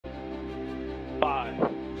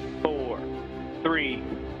5, 4, 3,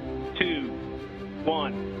 2,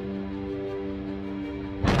 1.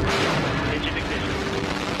 Engine ignition.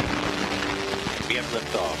 We have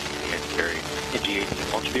liftoff. Carry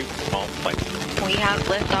NG-18 launch vehicle on flight. We have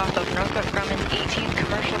liftoff of Northrup Grumman 18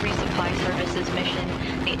 commercial resupply services mission.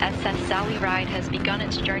 The SS Sally Ride has begun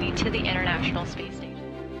its journey to the International Space Station.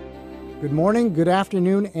 Good morning, good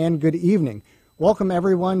afternoon, and good evening. Welcome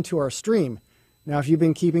everyone to our stream. Now, if you've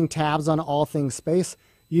been keeping tabs on all things space,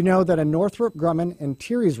 you know that a Northrop Grumman and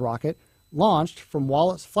Teres rocket launched from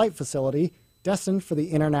Wallops Flight Facility destined for the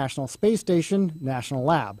International Space Station National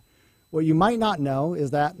Lab. What you might not know is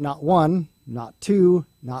that not one, not two,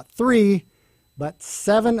 not three, but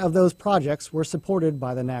 7 of those projects were supported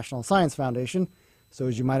by the National Science Foundation. So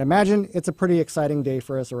as you might imagine, it's a pretty exciting day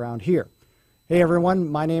for us around here. Hey everyone,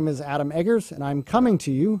 my name is Adam Eggers, and I'm coming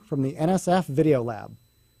to you from the NSF Video Lab.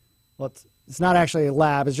 Well, it's not actually a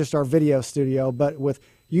lab, it's just our video studio, but with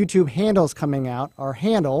YouTube handles coming out, our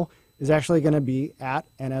handle is actually going to be at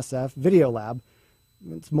NSF Video Lab.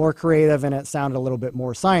 It's more creative and it sounded a little bit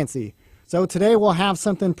more sciencey. So today we'll have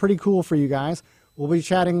something pretty cool for you guys. We'll be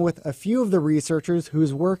chatting with a few of the researchers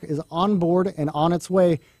whose work is on board and on its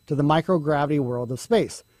way to the microgravity world of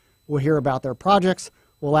space. We'll hear about their projects,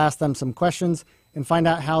 we'll ask them some questions, and find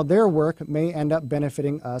out how their work may end up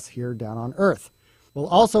benefiting us here down on Earth. We'll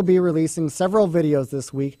also be releasing several videos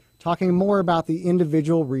this week talking more about the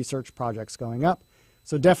individual research projects going up.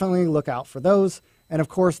 So definitely look out for those. And of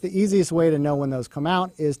course, the easiest way to know when those come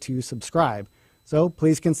out is to subscribe. So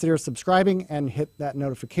please consider subscribing and hit that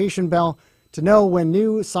notification bell to know when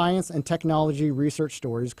new science and technology research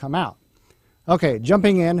stories come out. Okay,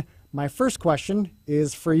 jumping in, my first question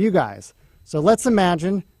is for you guys. So let's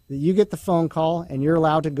imagine that you get the phone call and you're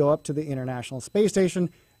allowed to go up to the International Space Station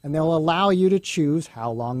and they'll allow you to choose how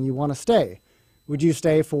long you want to stay. Would you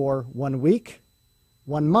stay for 1 week,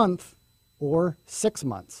 1 month, or 6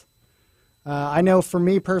 months? I know for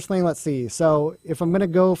me personally, let's see. So if I'm going to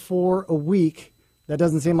go for a week, that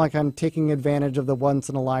doesn't seem like I'm taking advantage of the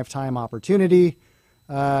once-in-a-lifetime opportunity.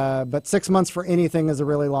 But 6 months for anything is a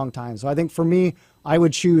really long time. So I think for me, I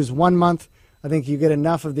would choose 1 month. I think you get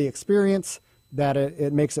enough of the experience that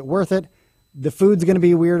it makes it worth it. The food's going to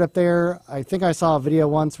be weird up there. I think I saw a video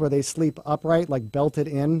once where they sleep upright, like belted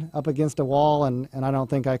in up against a wall, and I don't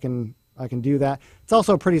think I can do that. It's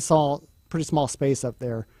also a pretty small space up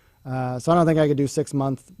there. So I don't think I could do 6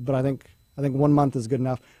 months, but I think 1 month is good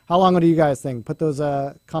enough. How long do you guys think? Put those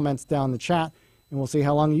comments down in the chat, and we'll see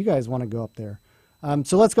how long you guys want to go up there.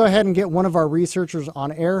 So let's go ahead and get one of our researchers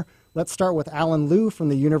on air. Let's start with Alan Liu from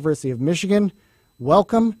the University of Michigan.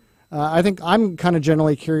 Welcome. I think I'm kind of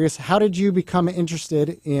generally curious, how did you become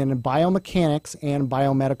interested in biomechanics and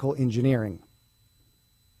biomedical engineering?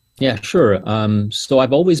 Yeah, sure. So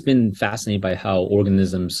I've always been fascinated by how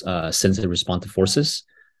organisms sense and respond to forces.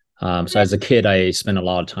 So as a kid, I spent a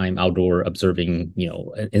lot of time outdoor observing,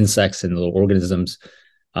 insects and little organisms.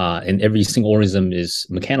 And every single organism is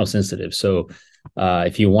mechanosensitive. So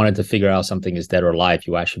if you wanted to figure out something is dead or alive,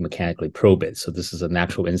 you actually mechanically probe it. So this is a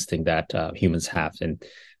natural instinct that humans have. And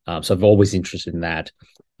so I've always interested in that.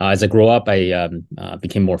 As I grow up, I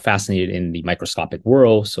became more fascinated in the microscopic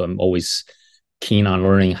world. So I'm always keen on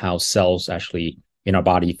learning how cells actually in our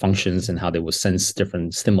body functions and how they will sense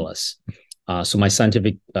different stimulus. So my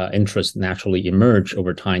scientific interest naturally emerged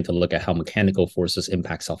over time to look at how mechanical forces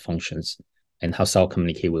impact cell functions and how cells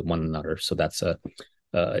communicate with one another. So that's an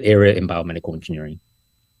area in biomedical engineering.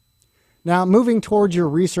 Now, moving towards your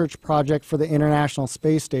research project for the International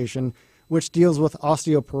Space Station, which deals with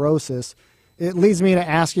osteoporosis, it leads me to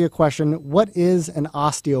ask you a question. What is an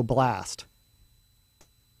osteoblast?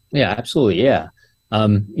 Yeah, absolutely. Yeah.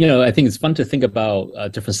 I think it's fun to think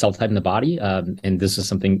about different cell types in the body. And this is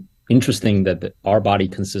something interesting that our body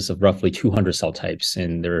consists of roughly 200 cell types,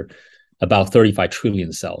 and there are about 35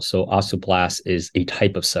 trillion cells. So osteoblast is a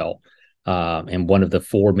type of cell and one of the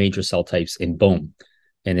 4 major cell types in bone.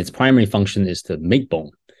 And its primary function is to make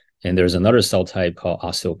bone. And there's another cell type called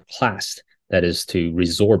osteoclast that is to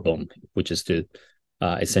resorb bone, which is to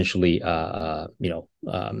essentially,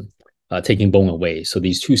 taking bone away. So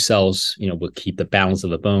these 2 cells, will keep the balance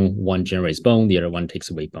of the bone. One generates bone, the other one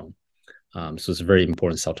takes away bone. So it's a very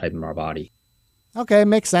important cell type in our body. Okay,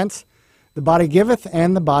 makes sense. The body giveth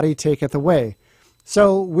and the body taketh away.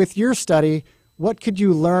 So with your study, what could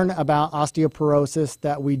you learn about osteoporosis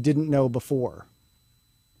that we didn't know before?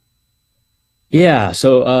 Yeah.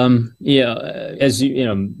 So, as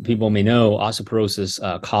people may know,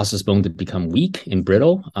 osteoporosis causes bone to become weak and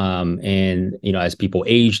brittle. And as people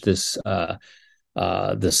age, the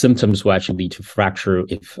symptoms will actually lead to fracture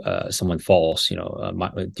if someone falls,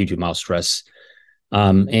 due to mild stress.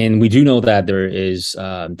 And we do know that there is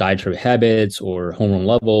dietary habits or hormone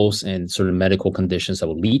levels and certain medical conditions that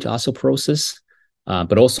will lead to osteoporosis.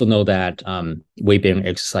 But also know that weight-bearing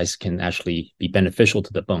exercise can actually be beneficial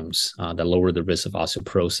to the bones that lower the risk of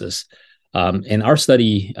osteoporosis. And our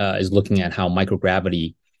study is looking at how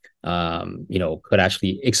microgravity, could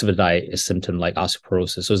actually expedite a symptom like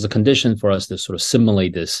osteoporosis. So it's a condition for us to sort of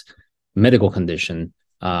simulate this medical condition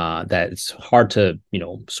that it's hard to,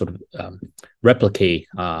 replicate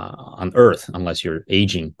on Earth unless you're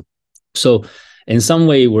aging. So in some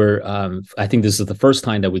way, I think this is the first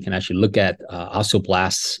time that we can actually look at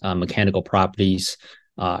osteoblasts' mechanical properties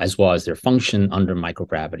as well as their function under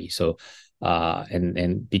microgravity. So,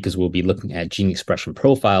 and because we'll be looking at gene expression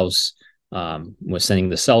profiles, we're sending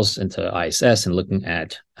the cells into ISS and looking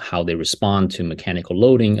at how they respond to mechanical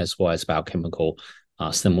loading as well as biochemical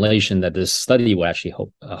stimulation, that this study will actually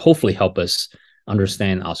hopefully help us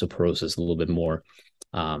understand osteoporosis a little bit more,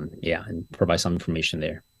 and provide some information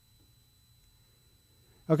there.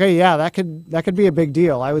 Okay, yeah, that could be a big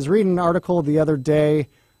deal. I was reading an article the other day,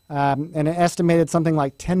 and it estimated something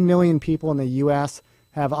like 10 million people in the U.S.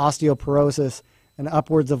 have osteoporosis, and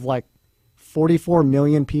upwards of like 44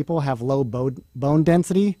 million people have low bone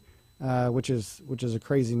density, which is a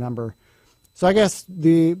crazy number. So I guess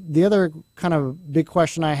the other kind of big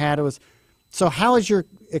question I had was, so how is your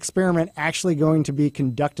experiment actually going to be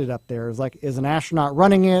conducted up there? Is an astronaut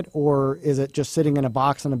running it, or is it just sitting in a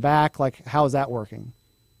box in the back? Like, how is that working?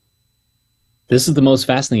 This is the most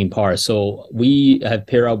fascinating part. So we have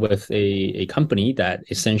paired up with a company that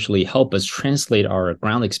essentially help us translate our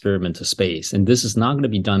ground experiment to space. And this is not going to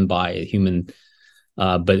be done by a human,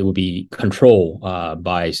 but it will be controlled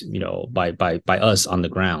by us on the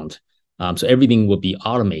ground. So everything will be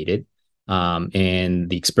automated, and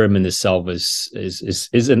the experiment itself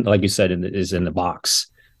isn't, like you said, is in the box.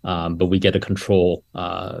 But we get to control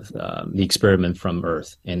the experiment from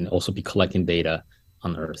Earth and also be collecting data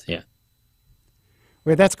on Earth. Yeah.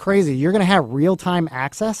 Wait, that's crazy. You're going to have real-time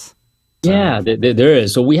access? Yeah, there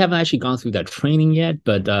is. So we haven't actually gone through that training yet,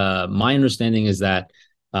 but my understanding is that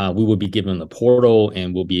we will be given the portal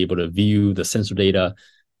and we'll be able to view the sensor data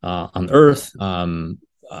on Earth.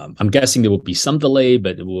 I'm guessing there will be some delay,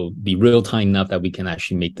 but it will be real-time enough that we can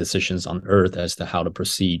actually make decisions on Earth as to how to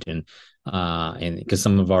proceed. And because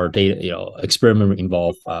some of our data, experiment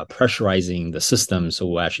involve pressurizing the system, so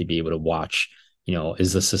we'll actually be able to watch,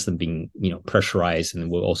 is the system being, pressurized, and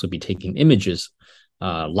we'll also be taking images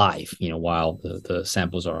live, while the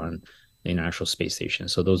samples are on the International Space Station.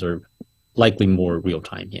 So those are likely more real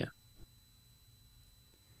time. Yeah.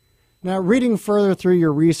 Now, reading further through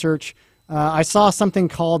your research, I saw something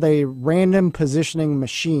called a random positioning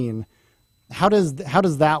machine. How does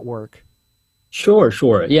that work?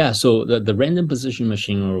 Sure. Yeah. So the random positioning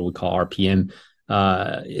machine, or what we call RPM,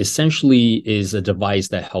 essentially is a device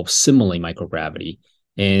that helps simulate microgravity.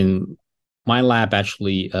 And my lab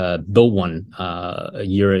actually built one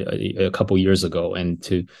a couple years ago, and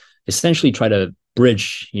to essentially try to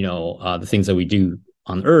bridge, the things that we do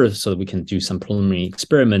on Earth, so that we can do some preliminary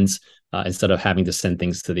experiments instead of having to send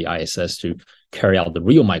things to the ISS to carry out the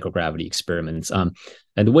real microgravity experiments. And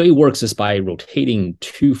the way it works is by rotating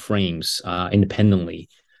two frames independently.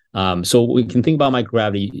 So we can think about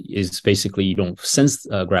microgravity is basically you don't sense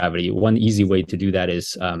gravity. One easy way to do that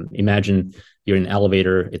is imagine you're in an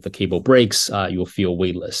elevator. If the cable breaks, you will feel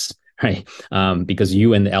weightless, right? Because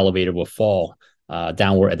you and the elevator will fall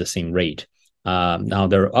downward at the same rate. Now,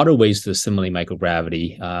 there are other ways to simulate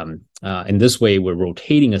microgravity. In this way, we're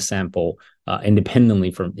rotating a sample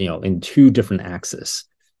independently from, in two different axes.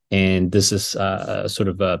 And this is sort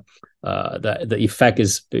of the effect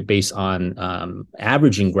is based on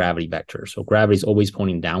averaging gravity vector. So gravity is always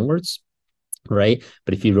pointing downwards, right?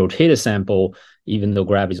 But if you rotate a sample, even though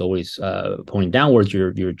gravity is always pointing downwards,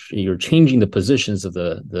 you're changing the positions of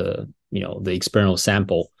the experimental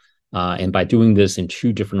sample. And by doing this in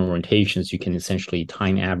two different orientations, you can essentially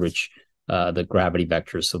time average the gravity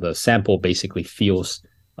vectors. So the sample basically feels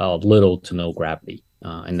little to no gravity.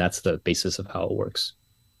 And that's the basis of how it works.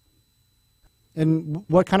 And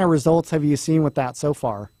what kind of results have you seen with that so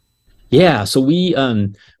far? Yeah, so we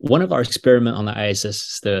one of our experiment on the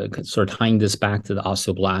ISS, sort of tying this back to the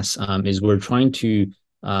osteoblasts, is we're trying to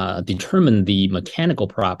determine the mechanical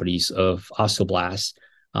properties of osteoblasts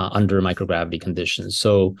under microgravity conditions.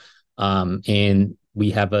 So, and we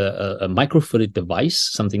have a microfluidic device,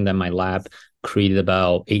 something that my lab created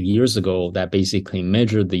about 8 years ago, that basically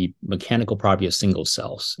measured the mechanical property of single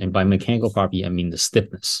cells. And by mechanical property, I mean the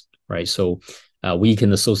stiffness, right? So we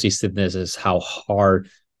can associate stiffness as how hard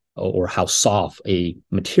or how soft a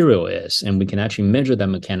material is, and we can actually measure that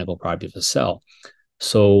mechanical property of a cell.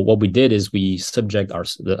 So what we did is we subject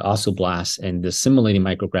the osteoblasts and the simulating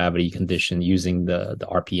microgravity condition using the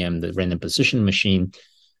RPM, the random position machine,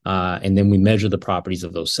 and then we measure the properties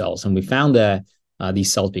of those cells. And we found that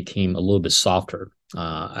these cells became a little bit softer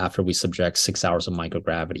after we subject 6 hours of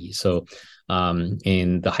microgravity. So,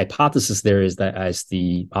 and the hypothesis there is that as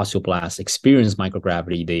the osteoblasts experience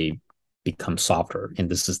microgravity, they become softer. And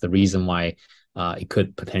this is the reason why it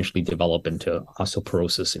could potentially develop into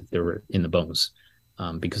osteoporosis if they were in the bones,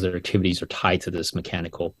 because their activities are tied to this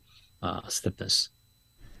mechanical stiffness.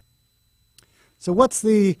 So what's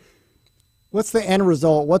the end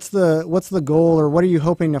result? What's the goal, or what are you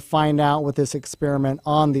hoping to find out with this experiment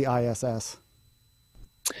on the ISS?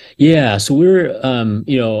 Yeah, so we're,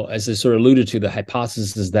 as I sort of alluded to, the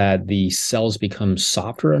hypothesis is that the cells become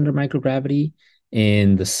softer under microgravity.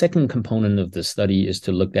 And the second component of the study is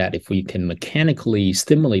to look at if we can mechanically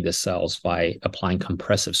stimulate the cells by applying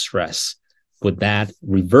compressive stress. Would that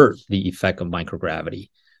revert the effect of microgravity?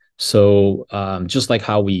 So just like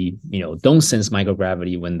how we, don't sense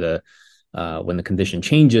microgravity when the condition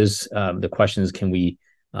changes, the question is, can we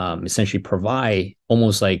essentially provide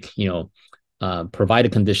almost like, provide a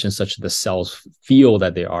condition such that the cells feel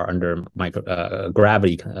that they are under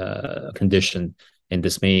gravity condition, and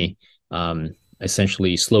this may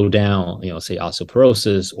essentially slow down, say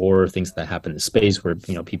osteoporosis or things that happen in space where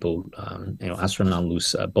people, astronauts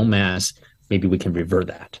lose bone mass. Maybe we can revert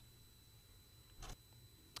that.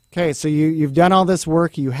 Okay, so you've done all this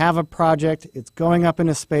work. You have a project. It's going up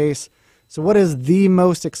into space. So what is the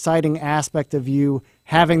most exciting aspect of you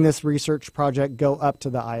having this research project go up to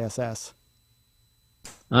the ISS?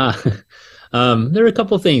 There are a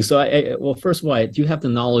couple of things. So, well, first of all, I do have the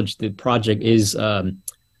knowledge the project is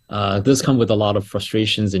does come with a lot of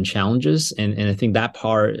frustrations and challenges, and I think that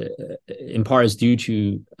part, in part, is due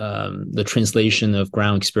to the translation of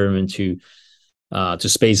ground experiment to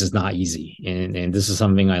space is not easy, and this is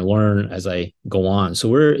something I learn as I go on. So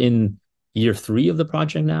we're in year 3 of the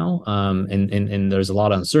project now, and there's a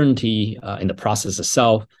lot of uncertainty in the process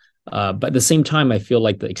itself. But at the same time, I feel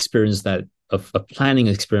like the experience of planning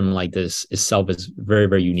an experiment like this itself is very,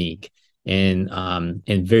 very unique, and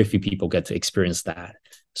very few people get to experience that.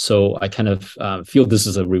 So I kind of feel this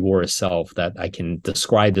is a reward itself, that I can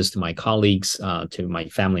describe this to my colleagues, to my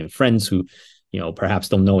family and friends who, perhaps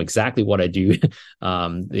don't know exactly what I do.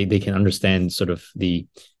 They can understand sort of the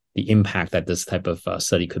impact that this type of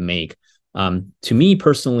study could make. To me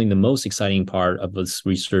personally, the most exciting part of this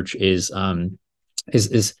research is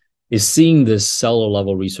seeing this cellular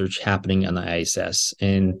level research happening on the ISS.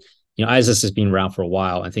 And ISS has been around for a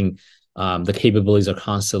while. I think the capabilities are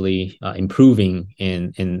constantly improving,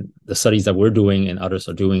 and the studies that we're doing and others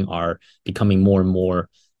are doing are becoming more and more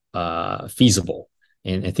feasible.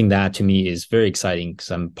 And I think that to me is very exciting, because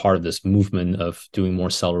I'm part of this movement of doing more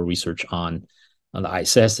cellular research on the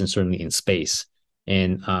ISS and certainly in space.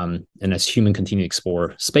 And as humans continue to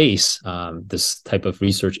explore space, this type of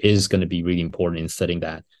research is going to be really important in studying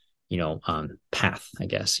that, path, I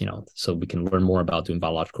guess, so we can learn more about doing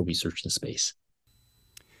biological research in space.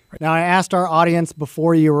 Now, I asked our audience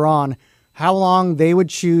before you were on how long they would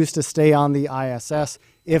choose to stay on the ISS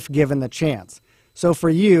if given the chance. So for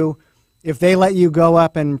you, if they let you go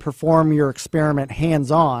up and perform your experiment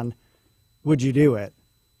hands-on, would you do it?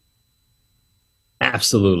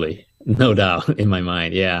 Absolutely. No doubt in my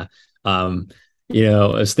mind. Yeah. I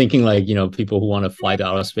was thinking like, people who want to fly to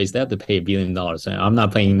outer space, they have to pay $1 billion. I'm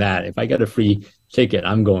not paying that. If I get a free ticket,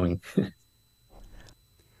 I'm going.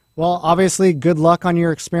 Well, obviously, good luck on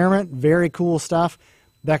your experiment. Very cool stuff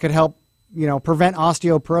that could help, prevent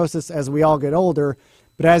osteoporosis as we all get older.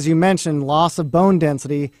 But as you mentioned, loss of bone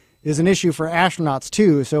density is an issue for astronauts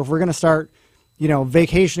too. So if we're going to start,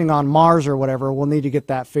 vacationing on Mars or whatever, we'll need to get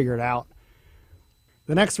that figured out.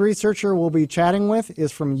 The next researcher we'll be chatting with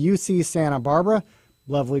is from UC Santa Barbara.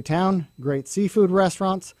 Lovely town, great seafood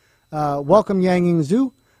restaurants. Welcome, Yangying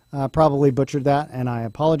Zhu. Probably butchered that, and I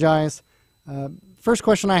apologize. First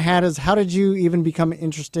question I had is, how did you even become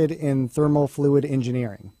interested in thermal fluid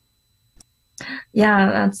engineering?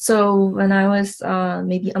 Yeah, so when I was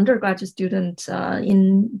maybe undergraduate student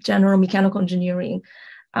in general mechanical engineering,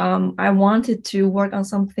 I wanted to work on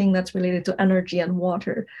something that's related to energy and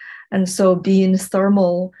water. And so being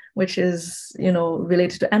thermal, which is,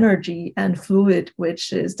 related to energy, and fluid,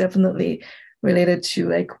 which is definitely related to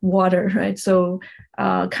like water, right? So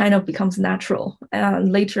kind of becomes natural.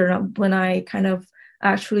 And later when I kind of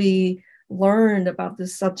actually learned about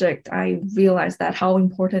this subject, I realized that how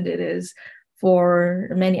important it is for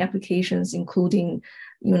many applications, including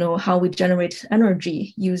how we generate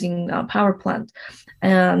energy using power plant,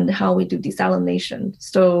 and how we do desalination.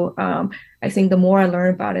 So I think the more I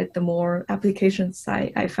learn about it, the more applications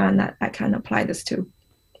I find that I can apply this to.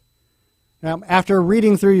 Now, after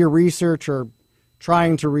reading through your research, or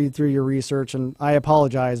trying to read through your research, and I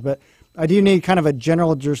apologize, but I do need kind of a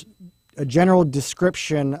general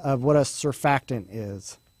description of what a surfactant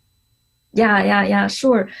is. Yeah,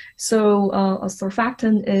 sure. So a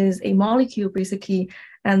surfactant is a molecule basically,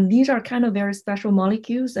 and these are kind of very special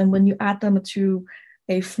molecules. And when you add them to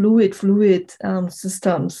a fluid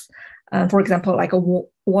systems, for example, like a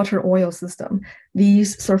water oil system,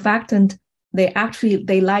 these surfactant,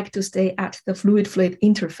 they like to stay at the fluid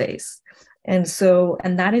interface. And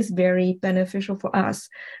that is very beneficial for us,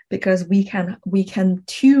 because we can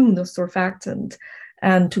tune the surfactant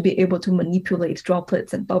and to be able to manipulate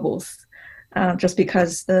droplets and bubbles, just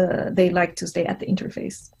because they like to stay at the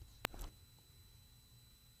interface.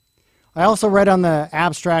 I also read on the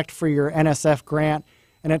abstract for your NSF grant,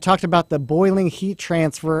 and it talked about the boiling heat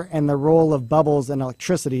transfer and the role of bubbles in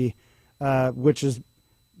electricity, which is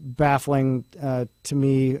baffling to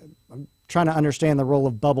me. I'm trying to understand the role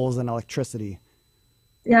of bubbles in electricity.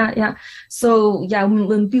 Yeah. So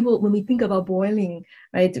when we think about boiling,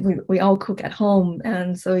 right, we all cook at home,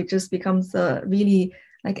 and so it just becomes a really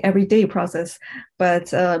like everyday process.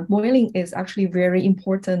 But boiling is actually very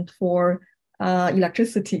important for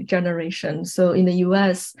electricity generation. So in the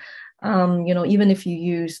US, even if you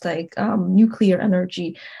use like nuclear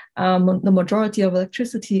energy, the majority of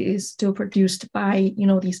electricity is still produced by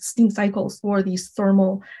these steam cycles or these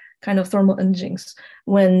thermal engines.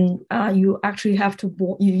 When you actually have to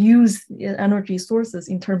you use energy sources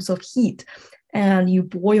in terms of heat, and you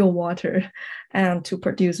boil water and to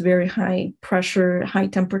produce very high pressure, high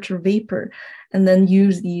temperature vapor, and then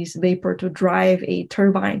use these vapor to drive a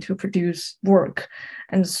turbine to produce work.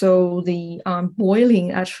 And so the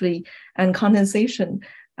boiling actually and condensation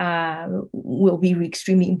will be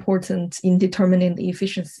extremely important in determining the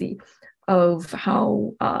efficiency of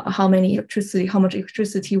how much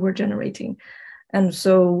electricity we're generating. And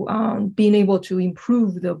so being able to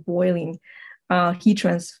improve the boiling heat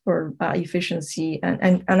transfer efficiency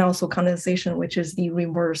and also condensation, which is the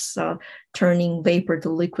reverse turning vapor to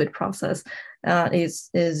liquid process,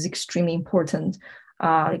 is extremely important.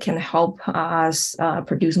 It can help us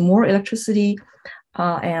produce more electricity,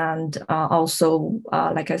 and also,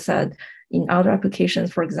 like I said, in other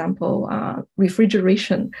applications, for example,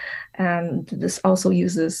 refrigeration, and this also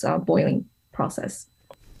uses boiling process.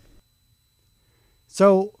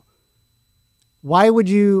 So why would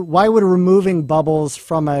removing bubbles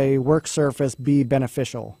from a work surface be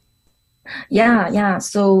beneficial? Yeah.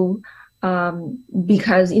 So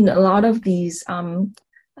because in a lot of these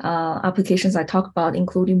applications I talk about,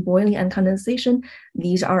 including boiling and condensation,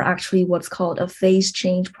 these are actually what's called a phase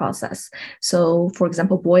change process. So for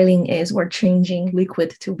example, boiling is we're changing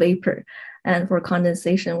liquid to vapor, and for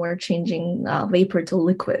condensation, we're changing vapor to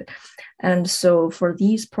liquid. And so for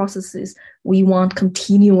these processes, we want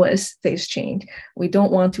continuous phase change. We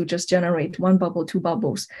don't want to just generate one bubble, two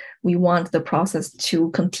bubbles. We want the process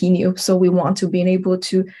to continue. So we want to be able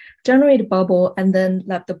to generate a bubble and then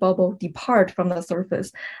let the bubble depart from the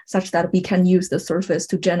surface, such that we can use the surface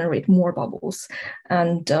to generate more bubbles.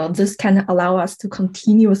 And this can allow us to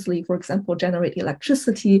continuously, for example, generate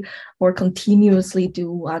electricity or continuously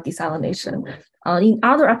do desalination. In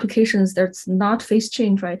other applications, there's not phase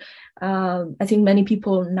change, right? I think many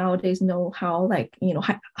people nowadays know how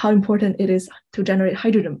important it is to generate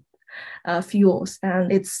hydrogen fuels,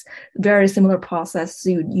 and it's very similar process.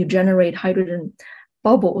 You generate hydrogen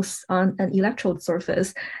bubbles on an electrode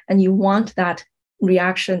surface, and you want that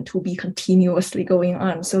reaction to be continuously going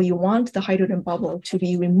on. So you want the hydrogen bubble to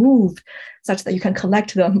be removed such that you can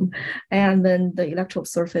collect them, and then the electrode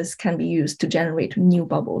surface can be used to generate new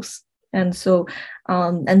bubbles. And so,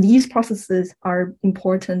 and these processes are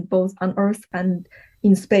important both on Earth and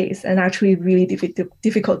in space, and actually really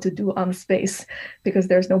difficult to do on space because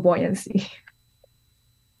there's no buoyancy.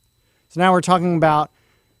 So now we're talking about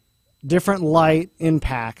different light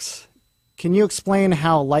impacts. Can you explain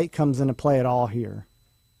how light comes into play at all here?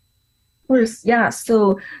 Of course, yeah.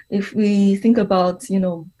 So if we think about,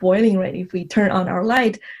 boiling, right? If we turn on our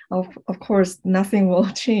light, of course, nothing will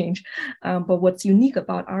change. But what's unique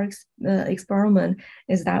about our experiment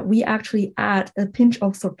is that we actually add a pinch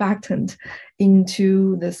of surfactant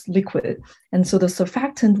into this liquid. And so the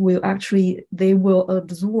surfactant they will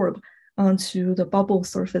absorb onto the bubble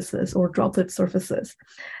surfaces or droplet surfaces.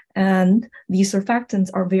 And these surfactants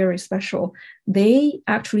are very special. They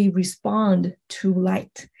actually respond to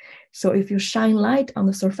light. So if you shine light on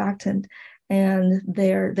the surfactant and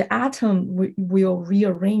the atom will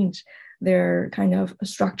rearrange their kind of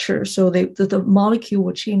structure. So the molecule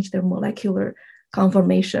will change their molecular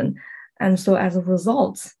conformation. And so as a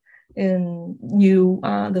result,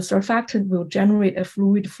 the surfactant will generate a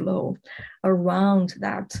fluid flow around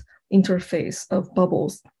that interface of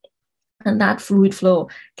bubbles. And that fluid flow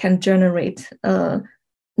can generate a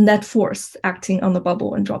net force acting on the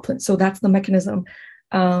bubble and droplet. So that's the mechanism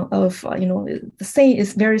the same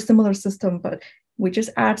is very similar system, but we just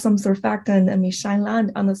add some surfactant and we shine light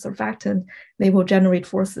on the surfactant, they will generate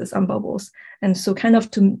forces on bubbles. And so kind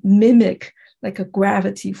of to mimic like a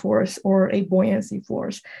gravity force or a buoyancy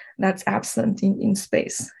force that's absent in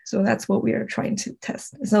space. So that's what we are trying to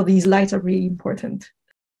test. So these lights are really important.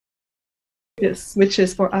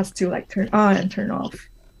 Switches for us to like turn on and turn off.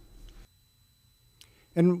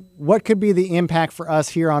 And what could be the impact for us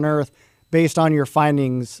here on Earth based on your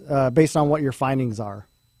findings, based on what your findings are?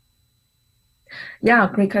 Yeah,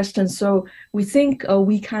 great question. So we think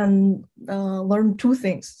we can learn two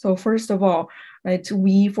things. So first of all, right,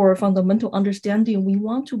 for fundamental understanding, we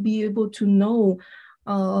want to be able to know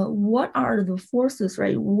what are the forces,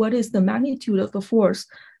 right? What is the magnitude of the force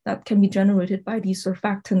that can be generated by these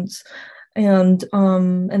surfactants? And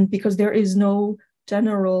because there is no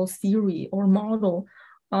general theory or model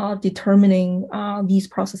determining these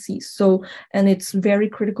processes. So, and it's very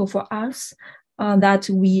critical for us that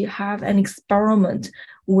we have an experiment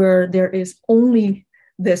where there is only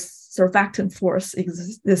this surfactant force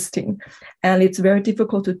existing. And it's very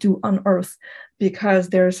difficult to do on Earth because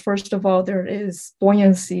first of all, there is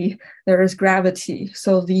buoyancy, there is gravity.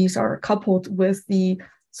 So these are coupled with the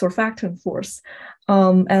surfactant force.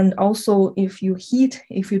 And also if you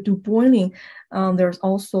do boiling, there's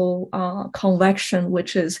also convection,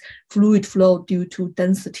 which is fluid flow due to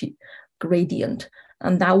density gradient.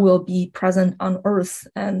 And that will be present on Earth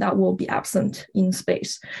and that will be absent in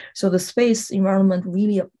space. So the space environment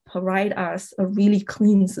really provide us a really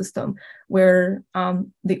clean system where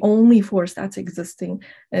the only force that's existing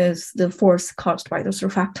is the force caused by the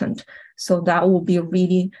surfactant. So that will be a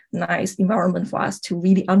really nice environment for us to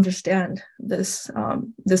really understand this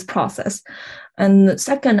process. And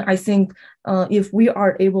second, I think if we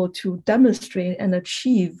are able to demonstrate and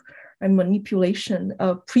achieve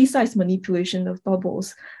a precise manipulation of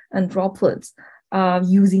bubbles and droplets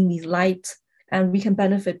using these lights, and we can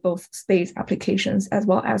benefit both space applications as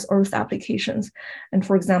well as Earth applications. And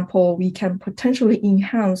for example, we can potentially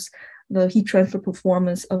enhance the heat transfer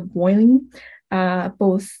performance of boiling,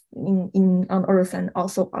 both on Earth and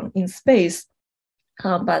also in space.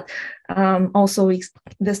 But also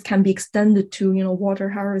this can be extended to water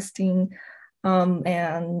harvesting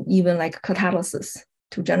and even like catalysis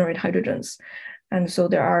to generate hydrogens. And so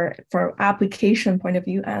there are, for application point of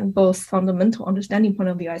view and both fundamental understanding point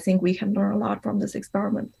of view, I think we can learn a lot from this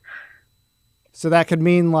experiment. So that could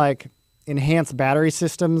mean like enhanced battery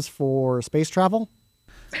systems for space travel?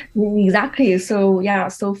 Exactly. So yeah,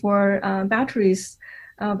 so for batteries,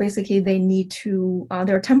 basically they need to,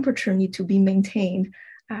 their temperature need to be maintained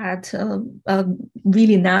at a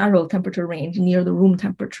really narrow temperature range near the room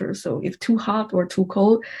temperature. So if too hot or too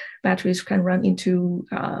cold, batteries can run into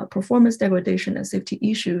performance degradation and safety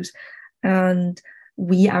issues. And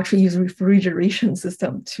we actually use refrigeration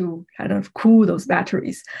system to kind of cool those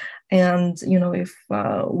batteries. And if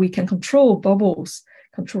we can control bubbles,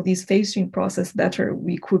 control these phase change process better,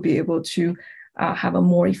 we could be able to have a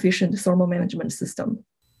more efficient thermal management system.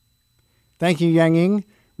 Thank you, Yangying.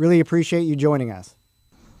 Really appreciate you joining us.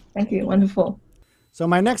 Thank you. Wonderful. So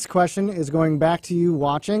my next question is going back to you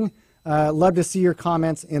watching. Love to see your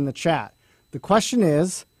comments in the chat. The question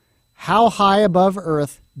is, how high above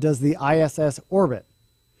Earth does the ISS orbit?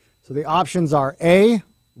 So the options are A,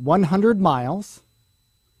 100 miles,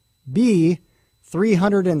 B,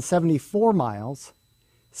 374 miles,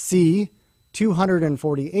 C,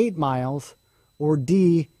 248 miles, or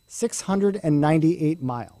D, 698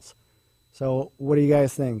 miles. So what do you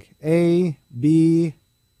guys think? A, B,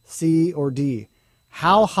 C, or D?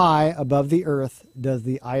 How high above the Earth does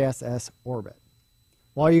the ISS orbit?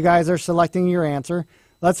 While you guys are selecting your answer,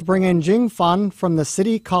 let's bring in Jing Fan from the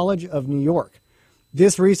City College of New York.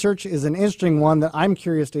 This research is an interesting one that I'm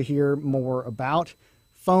curious to hear more about,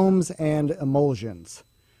 foams and emulsions.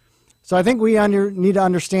 So I think we need to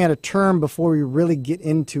understand a term before we really get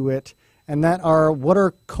into it, and what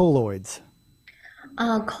are colloids?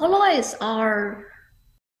 Colloids are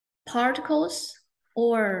particles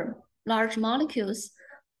or large molecules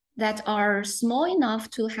that are small enough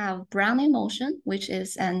to have Brownian motion, which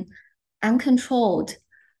is an uncontrolled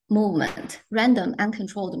movement, random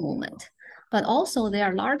uncontrolled movement. but also they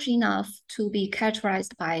are large enough to be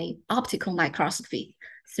characterized by optical microscopy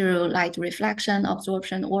through light reflection,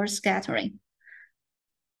 absorption, or scattering.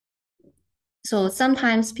 So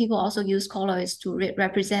sometimes people also use colloids to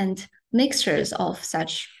represent mixtures of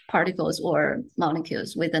such particles or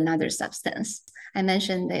molecules with another substance. I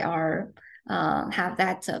mentioned they are have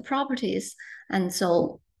that properties, and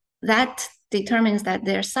so that determines that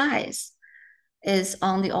their size is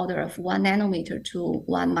on the order of 1 nanometer to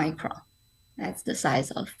 1 micron. That's the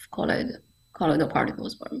size of colloidal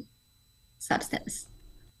particles or substance.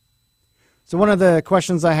 So one of the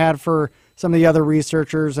questions I had for some of the other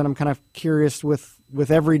researchers, and I'm kind of curious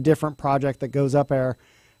with every different project that goes up there,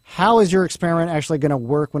 how is your experiment actually going to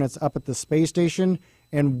work when it's up at the space station,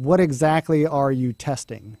 and what exactly are you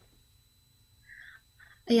testing?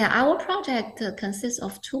 Yeah, our project consists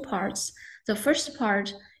of 2 parts. The first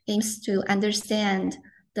part aims to understand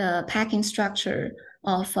the packing structure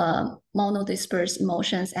of monodispersed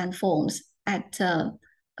emulsions and foams at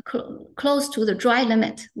close to the dry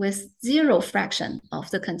limit with 0 fraction of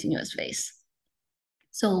the continuous phase.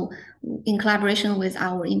 So in collaboration with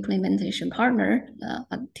our implementation partner,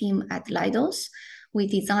 a team at Leidos, we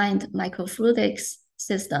designed microfluidics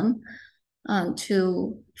system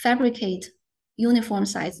to fabricate uniform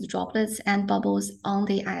sized droplets and bubbles on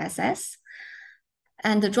the ISS.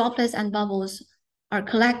 And the droplets and bubbles are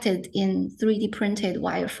collected in 3D printed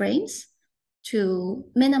wireframes to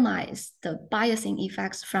minimize the biasing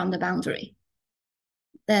effects from the boundary.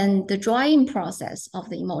 Then the drying process of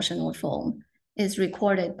the emulsion or foam is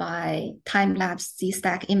recorded by time-lapse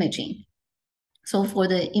Z-stack imaging. So for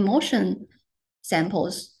the emulsion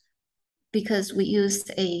samples, because we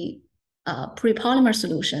used a pre-polymer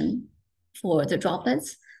solution for the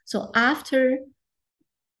droplets, so after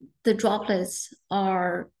the droplets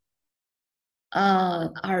are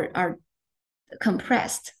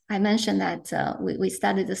compressed, I mentioned that we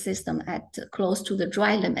studied the system at close to the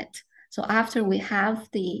dry limit. So after we have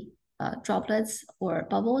the droplets or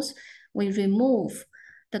bubbles, we remove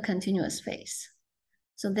the continuous phase.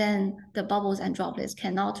 So then the bubbles and droplets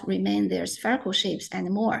cannot remain their spherical shapes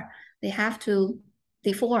anymore. They have to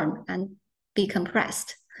deform and be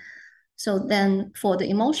compressed. So then for the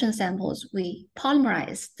emulsion samples, we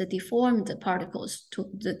polymerize the deformed particles to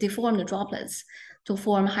the deformed droplets to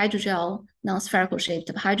form hydrogel, non-spherical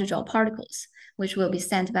shaped hydrogel particles, which will be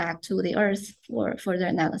sent back to the Earth for further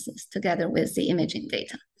analysis together with the imaging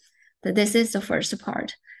data. So this is the first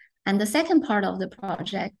part. And the second part of the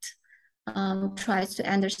project tries to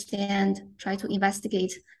understand, try to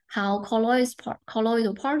investigate how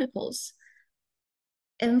colloidal particles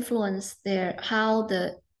influence how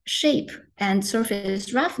the shape and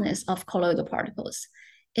surface roughness of colloidal particles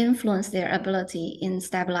influence their ability in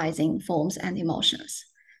stabilizing foams and emulsions.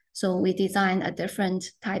 So we designed a different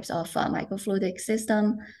types of microfluidic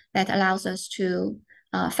system that allows us to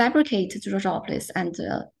fabricate the droplets and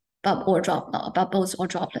bubbles or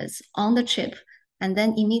droplets on the chip, and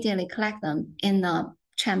then immediately collect them in a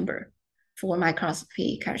chamber for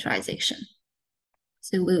microscopy characterization.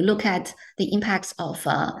 So we look at the impacts of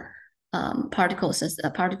particles,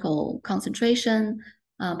 particle concentration,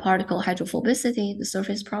 particle hydrophobicity, the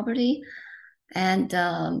surface property, and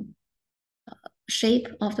shape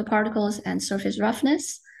of the particles and surface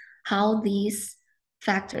roughness, how these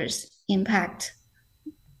factors impact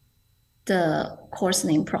the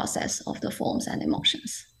coarsening process of the foams and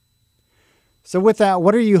emulsions. So with that,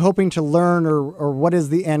 what are you hoping to learn, or what is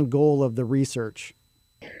the end goal of the research?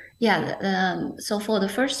 Yeah, so for the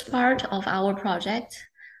first part of our project,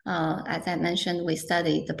 as I mentioned, we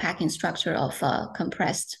studied the packing structure of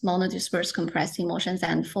compressed, monodispersed compressed emulsions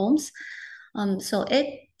and foams. So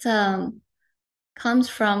it comes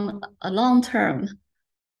from a long-term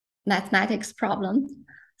mathematics problem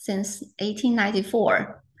since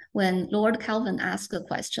 1894, when Lord Kelvin asked the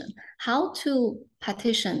question, how to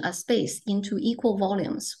partition a space into equal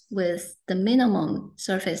volumes with the minimum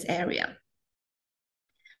surface area.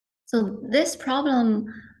 So this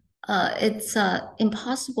problem, it's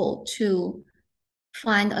impossible to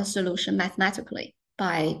find a solution mathematically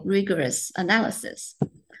by rigorous analysis.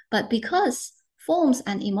 But because foams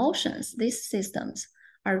and emulsions, these systems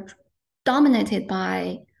are dominated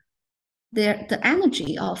by the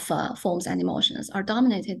energy of foams and emulsions are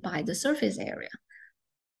dominated by the surface area.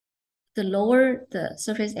 The lower the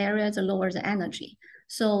surface area, the lower the energy.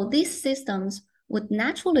 So these systems would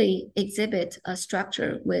naturally exhibit a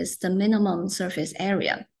structure with the minimum surface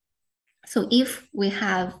area. So if we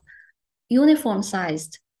have uniform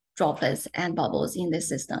sized droplets and bubbles in these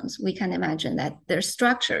systems, we can imagine that their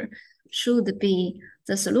structure should be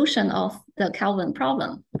the solution of the Kelvin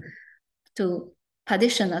problem to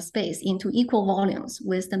partition a space into equal volumes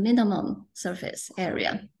with the minimum surface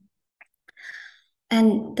area.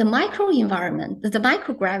 And the microenvironment, the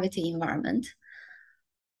microgravity environment,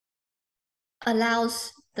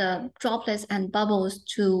 allows the droplets and bubbles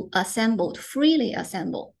to freely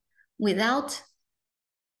assemble without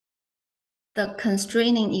the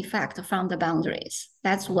constraining effect from the boundaries.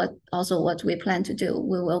 That's what we plan to do.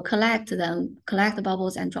 We will collect the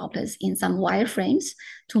bubbles and droplets in some wireframes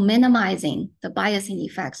to minimizing the biasing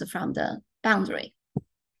effects from the boundary.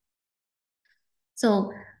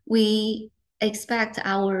 So we expect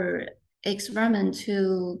our experiment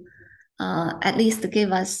to at least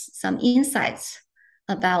give us some insights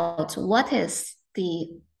about what is the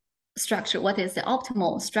structure, what is the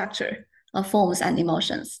optimal structure of forms and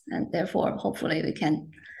emotions, and therefore hopefully we can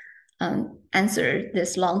answer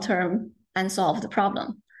this long-term unsolved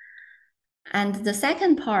problem. And the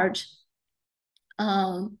second part,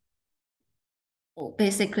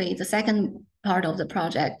 basically the second part of the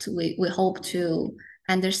project, we hope to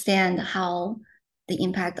understand how the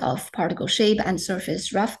impact of particle shape and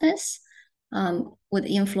surface roughness would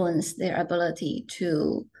influence their ability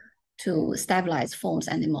to stabilize forms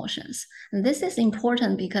and emotions. And this is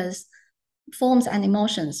important because forms and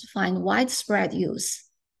emotions find widespread use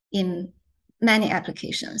in many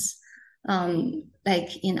applications.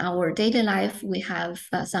 Like in our daily life, we have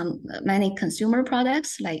many consumer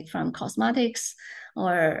products, like from cosmetics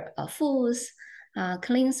or foods,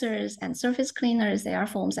 cleansers and surface cleaners. They are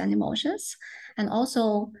forms and emotions. And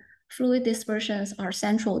also fluid dispersions are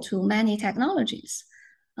central to many technologies,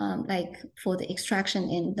 like for the extraction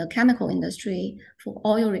in the chemical industry, for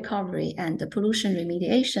oil recovery and the pollution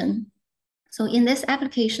remediation. So in these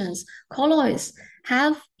applications, colloids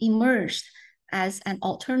have emerged as an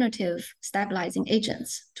alternative stabilizing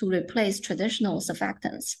agents to replace traditional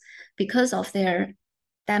surfactants because of their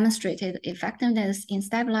demonstrated effectiveness in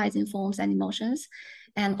stabilizing forms and emotions,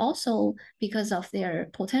 and also because of their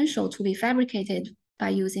potential to be fabricated by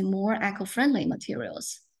using more eco-friendly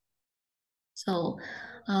materials. So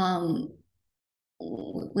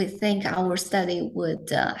we think our study would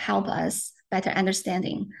help us better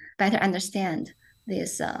understand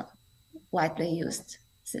these widely used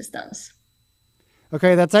systems.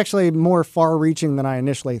 Okay, that's actually more far-reaching than I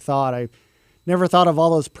initially thought. I never thought of all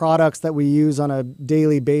those products that we use on a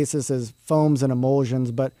daily basis as foams and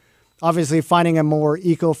emulsions, but obviously finding a more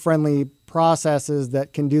eco-friendly processes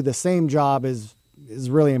that can do the same job is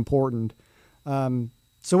really important.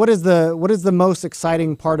 So what is the most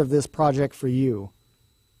exciting part of this project for you?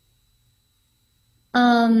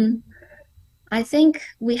 I think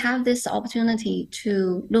we have this opportunity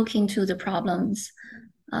to look into the problems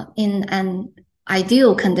in an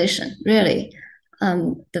ideal condition, really.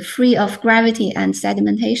 The free of gravity and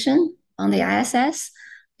sedimentation on the ISS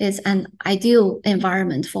is an ideal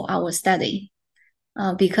environment for our study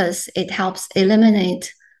because it helps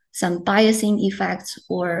eliminate some biasing effects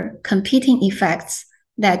or competing effects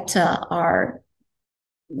that are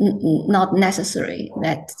not necessary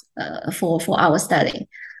for our study.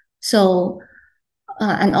 So,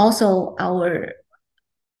 and also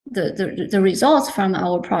the results from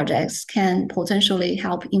our projects can potentially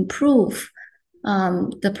help improve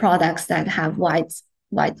the products that have widespread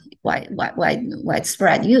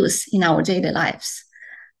use in our daily lives.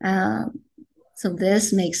 So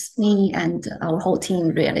this makes me and our whole team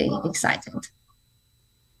really excited.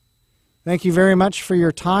 Thank you very much for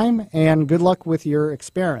your time and good luck with your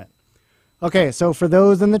experiment. Okay, so for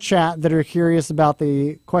those in the chat that are curious about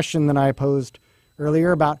the question that I posed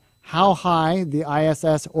earlier about how high the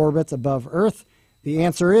ISS orbits above Earth, the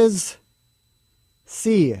answer is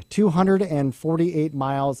C, 248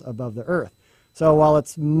 miles above the Earth. So while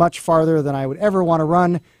it's much farther than I would ever want to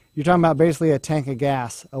run, you're talking about basically a tank of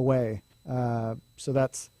gas away. So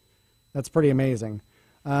that's pretty amazing.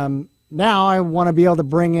 Now I want to be able to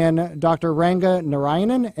bring in Dr. Ranga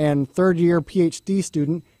Narayanan and third-year PhD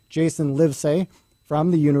student Jason Livesay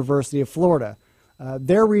from the University of Florida.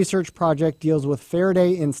 Their research project deals with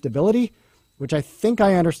Faraday instability, which I think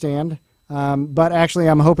I understand, but actually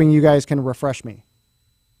I'm hoping you guys can refresh me.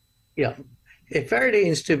 Yeah, a Faraday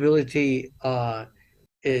instability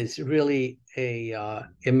is really a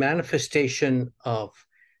manifestation of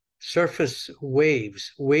surface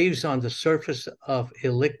waves on the surface of a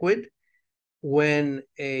liquid. When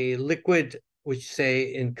a liquid, which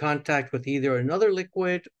say in contact with either another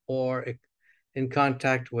liquid or in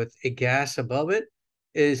contact with a gas above it,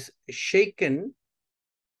 is shaken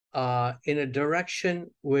in a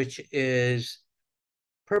direction which is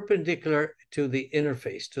perpendicular to the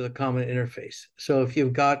interface, to the common interface. So if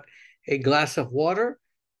you've got a glass of water,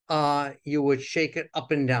 you would shake it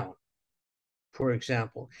up and down. for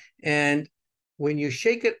example. And when you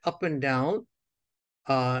shake it up and down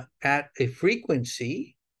at a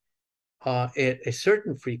frequency, at a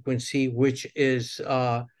certain frequency, which is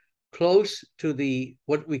close to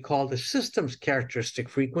what we call the system's characteristic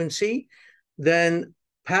frequency, then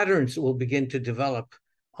patterns will begin to develop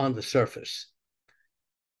on the surface.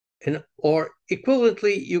 Or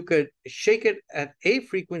equivalently, you could shake it at a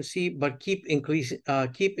frequency, but keep increasing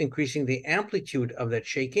the amplitude of that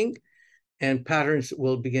shaking, and patterns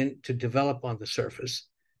will begin to develop on the surface.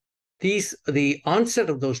 The onset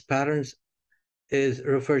of those patterns is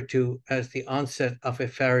referred to as the onset of a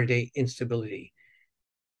Faraday instability.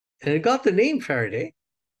 And it got the name Faraday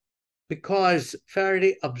because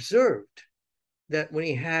Faraday observed that when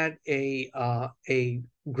he had a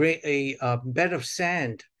bed of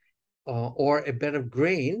sand or a bed of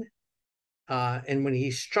grain, and when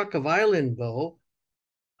he struck a violin bow,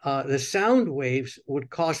 the sound waves would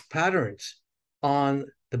cause patterns on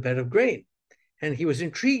the bed of grain. And he was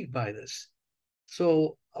intrigued by this.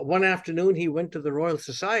 So one afternoon, he went to the Royal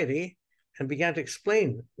Society and began to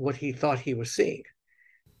explain what he thought he was seeing.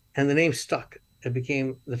 And the name stuck. It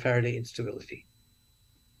became the Faraday instability.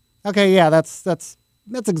 Okay, yeah, that's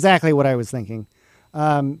exactly what I was thinking.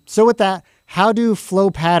 So with that, how do flow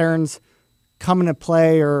patterns come into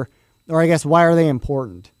play, or I guess why are they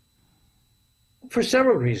important? For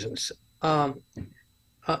several reasons. In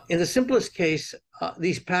the simplest case,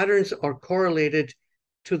 these patterns are correlated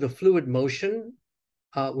to the fluid motion,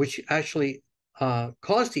 which actually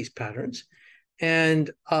cause these patterns,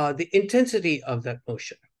 and the intensity of that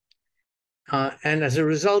motion. And as a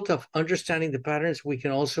result of understanding the patterns, we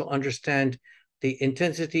can also understand the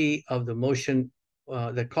intensity of the motion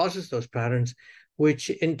that causes those patterns, which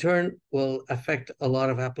in turn will affect a lot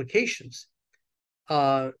of applications.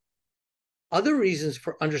 Other reasons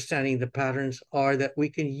for understanding the patterns are that we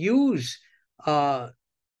can use the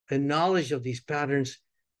knowledge of these patterns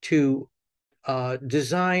to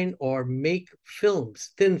design or make films,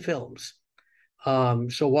 thin films.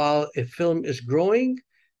 So while a film is growing,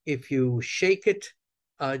 if you shake it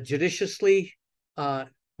judiciously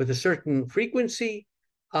with a certain frequency,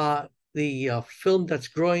 the film that's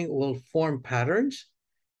growing will form patterns.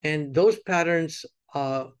 And those patterns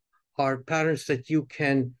are patterns that you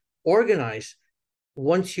can organize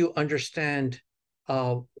once you understand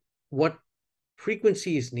what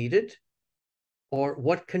frequency is needed or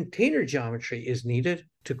what container geometry is needed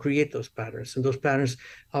to create those patterns. And those patterns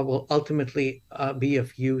will ultimately be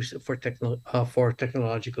of use for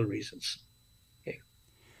technological reasons. Okay.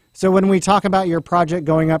 So when we talk about your project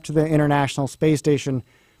going up to the International Space Station,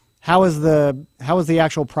 how is the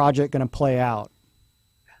actual project going to play out?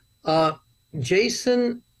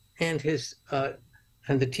 Jason and his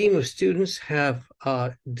and the team of students have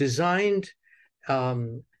designed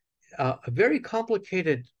a very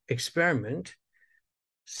complicated experiment,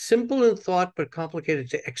 simple in thought, but complicated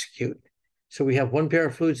to execute. So we have one pair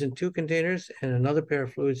of fluids in 2 containers and another pair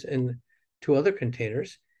of fluids in 2 other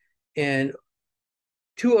containers. And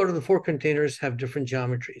 2 out of the 4 containers have different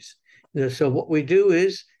geometries. So what we do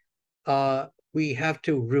is we have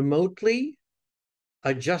to remotely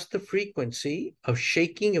adjust the frequency of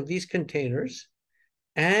shaking of these containers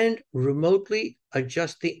and remotely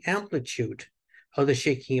adjust the amplitude of the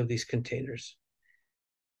shaking of these containers.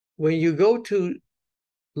 When you go to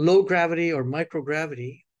low gravity or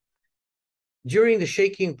microgravity, during the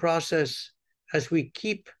shaking process, as we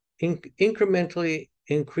keep incrementally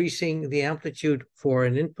increasing the amplitude for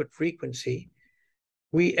an input frequency,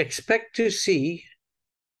 we expect to see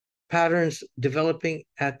patterns developing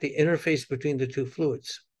at the interface between the 2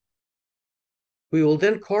 fluids. We will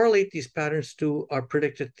then correlate these patterns to our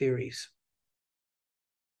predicted theories.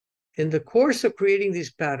 In the course of creating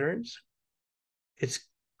these patterns,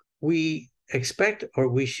 we expect, or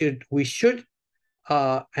we should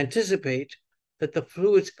anticipate that the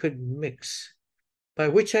fluids could mix, by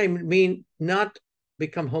which I mean not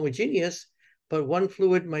become homogeneous, but one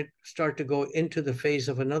fluid might start to go into the phase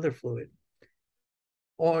of another fluid.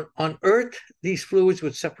 On Earth, these fluids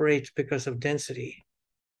would separate because of density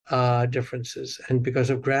differences and because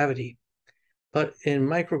of gravity. But in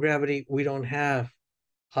microgravity, we don't have,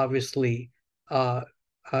 obviously, a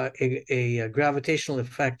gravitational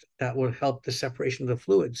effect that will help the separation of the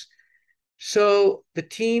fluids. So the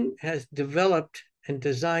team has developed and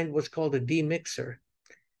designed what's called a demixer,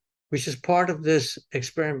 which is part of this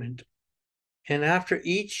experiment. And after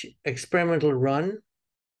each experimental run,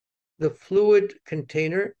 the fluid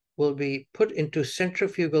container will be put into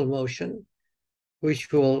centrifugal motion,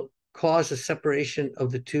 which will cause a separation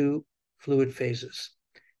of the 2 fluid phases.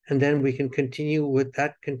 And then we can continue with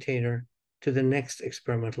that container to the next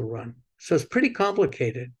experimental run. So it's pretty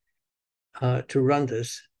complicated to run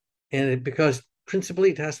this, and because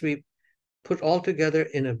principally it has to be put all together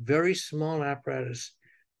in a very small apparatus,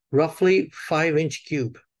 roughly 5-inch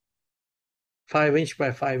cube, 5-inch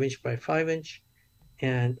by 5-inch by 5-inch,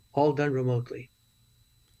 and all done remotely.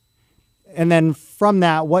 And then from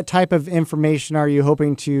that, what type of information are you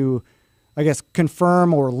hoping to, I guess,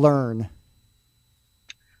 confirm or learn?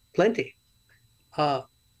 Plenty.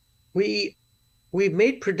 We've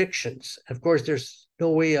made predictions. Of course, there's no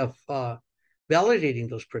way of validating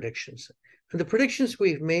those predictions. And the predictions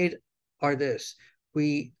we've made are this.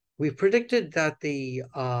 We've predicted that the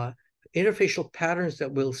interfacial patterns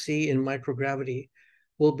that we'll see in microgravity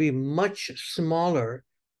will be much smaller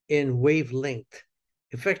in wavelength,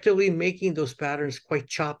 effectively making those patterns quite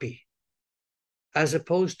choppy, as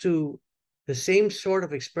opposed to the same sort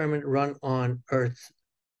of experiment run on Earth.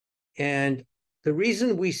 And the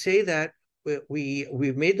reason we say that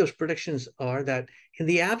we've made those predictions are that in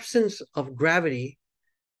the absence of gravity,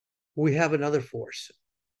 we have another force.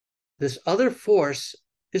 This other force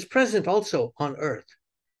is present also on Earth,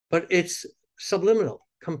 but it's subliminal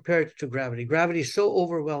compared to gravity. Gravity is so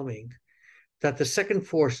overwhelming that the second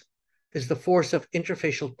force is the force of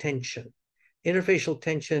interfacial tension. Interfacial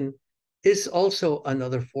tension is also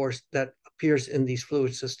another force that appears in these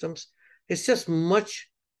fluid systems. It's just much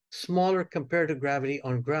smaller compared to gravity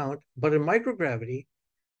on ground, but in microgravity,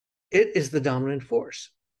 it is the dominant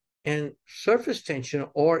force. And surface tension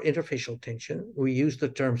or interfacial tension, we use the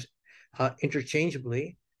terms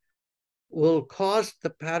interchangeably, will cause the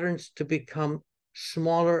patterns to become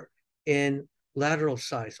smaller in lateral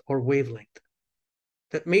size or wavelength.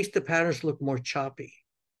 That makes the patterns look more choppy.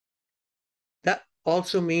 That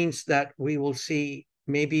also means that we will see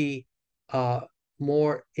maybe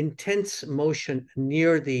more intense motion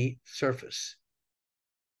near the surface.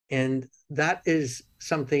 And that is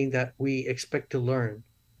something that we expect to learn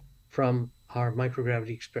from our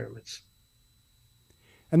microgravity experiments.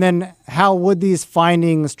 And then how would these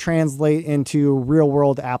findings translate into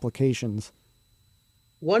real-world applications?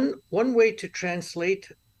 One way to translate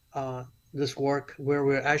this work, where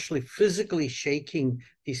we're actually physically shaking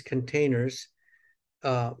these containers,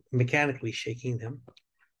 mechanically shaking them,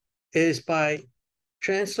 is by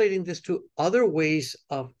translating this to other ways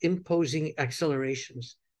of imposing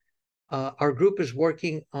accelerations. Our group is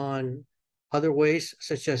working on other ways,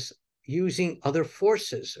 such as using other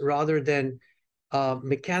forces rather than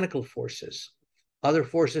mechanical forces. Other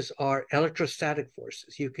forces are electrostatic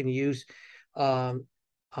forces. You can use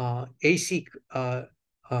AC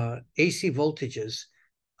voltages,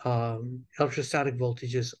 electrostatic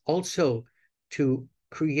voltages, also to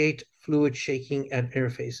create fluid shaking at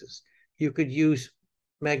interfaces. You could use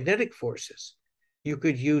magnetic forces. You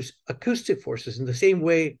could use acoustic forces in the same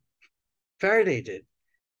way Faraday did,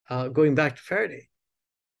 going back to Faraday.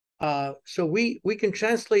 So we can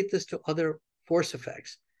translate this to other force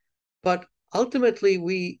effects. But ultimately,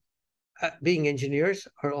 we, being engineers,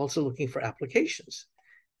 are also looking for applications.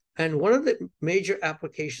 And one of the major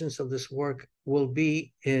applications of this work will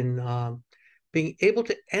be in being able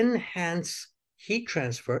to enhance heat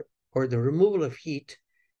transfer, or the removal of heat,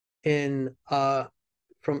 in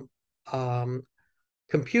from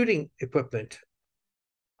computing equipment,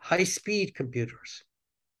 high-speed computers,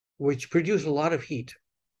 which produce a lot of heat.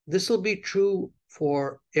 This will be true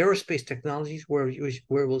for aerospace technologies, where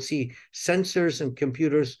we'll see sensors and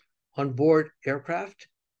computers on board aircraft,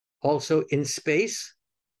 also in space,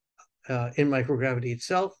 in microgravity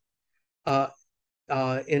itself,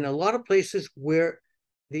 in a lot of places where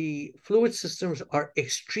the fluid systems are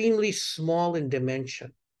extremely small in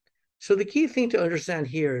dimension. So the key thing to understand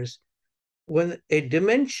here is when a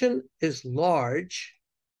dimension is large,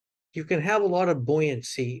 you can have a lot of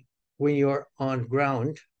buoyancy when you're on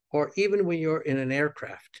ground, or even when you're in an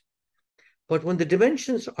aircraft. But when the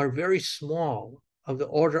dimensions are very small, of the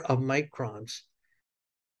order of microns,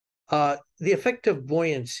 the effect of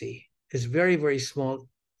buoyancy is very, very small,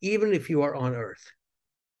 even if you are on Earth.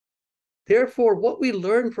 Therefore, what we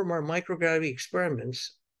learn from our microgravity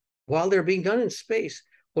experiments, while they're being done in space,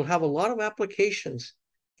 will have a lot of applications,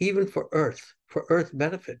 even for Earth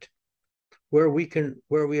benefit, where we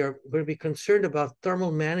are going to be concerned about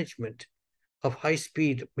thermal management of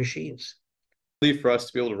high-speed machines. For us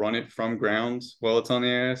to be able to run it from ground while it's on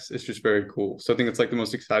the IS, it's just very cool. So I think it's like the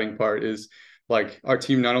most exciting part is like our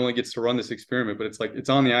team not only gets to run this experiment, but it's like it's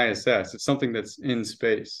on the ISS. It's something that's in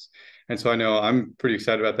space. And so I know I'm pretty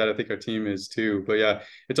excited about that. I think our team is too. But yeah,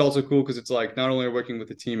 it's also cool because it's like not only are we working with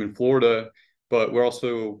the team in Florida, but we're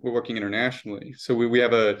working internationally. So we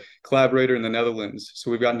have a collaborator in the Netherlands. So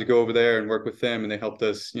we've gotten to go over there and work with them, and they helped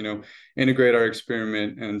us, integrate our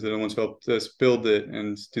experiment, and they're the ones who helped us build it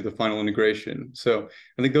and do the final integration. So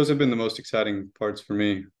I think those have been the most exciting parts for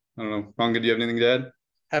me. I don't know, Ranga, do you have anything to add?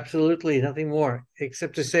 Absolutely, nothing more,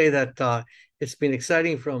 except to say that it's been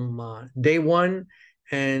exciting from day one,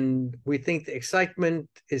 and we think the excitement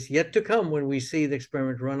is yet to come when we see the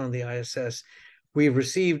experiment run on the ISS. We've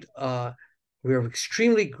received, we are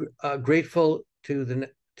extremely grateful to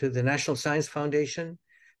the National Science Foundation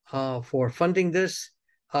for funding this.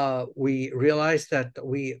 We realize that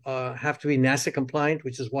we have to be NASA compliant,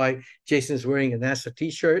 which is why Jason is wearing a NASA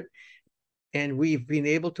t-shirt. And we've been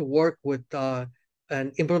able to work with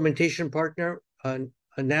an implementation partner, a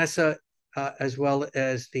NASA, as well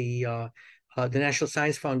as the National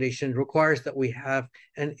Science Foundation requires that we have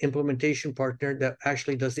an implementation partner that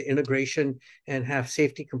actually does the integration and have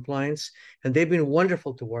safety compliance. And they've been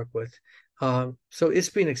wonderful to work with. So it's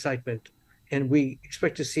been excitement, and we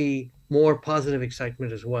expect to see more positive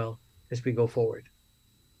excitement as well as we go forward.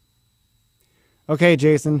 Okay,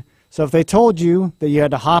 Jason. So if they told you that you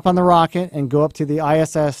had to hop on the rocket and go up to the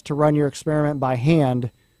ISS to run your experiment by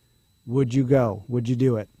hand, would you go? Would you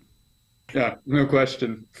do it? Yeah, no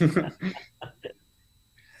question. I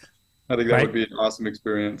think that would be an awesome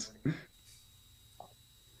experience.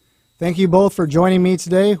 Thank you both for joining me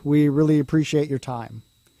today. We really appreciate your time.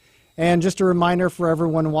 And just a reminder for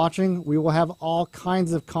everyone watching, we will have all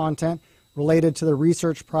kinds of content related to the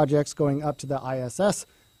research projects going up to the ISS,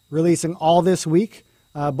 releasing all this week.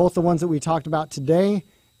 Both the ones that we talked about today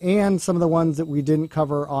and some of the ones that we didn't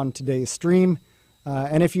cover on today's stream.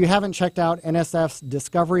 And if you haven't checked out NSF's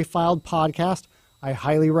Discovery Filed podcast, I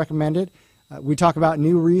highly recommend it. We talk about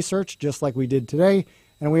new research just like we did today,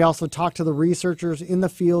 and we also talk to the researchers in the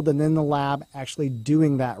field and in the lab actually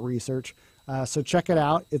doing that research. So check it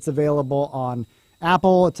out. It's available on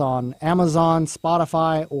Apple, it's on Amazon,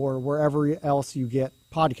 Spotify, or wherever else you get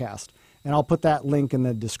podcast. And I'll put that link in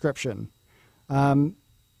the description.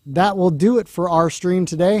 That will do it for our stream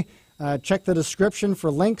today. Check the description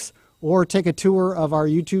for links, or take a tour of our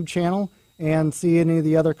YouTube channel and see any of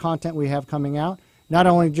the other content we have coming out. Not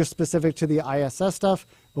only just specific to the ISS stuff,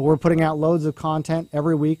 but we're putting out loads of content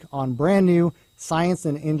every week on brand new science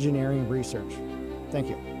and engineering research. Thank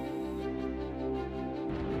you.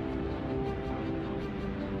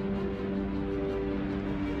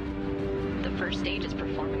 The first stage is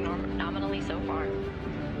performing nominally so far.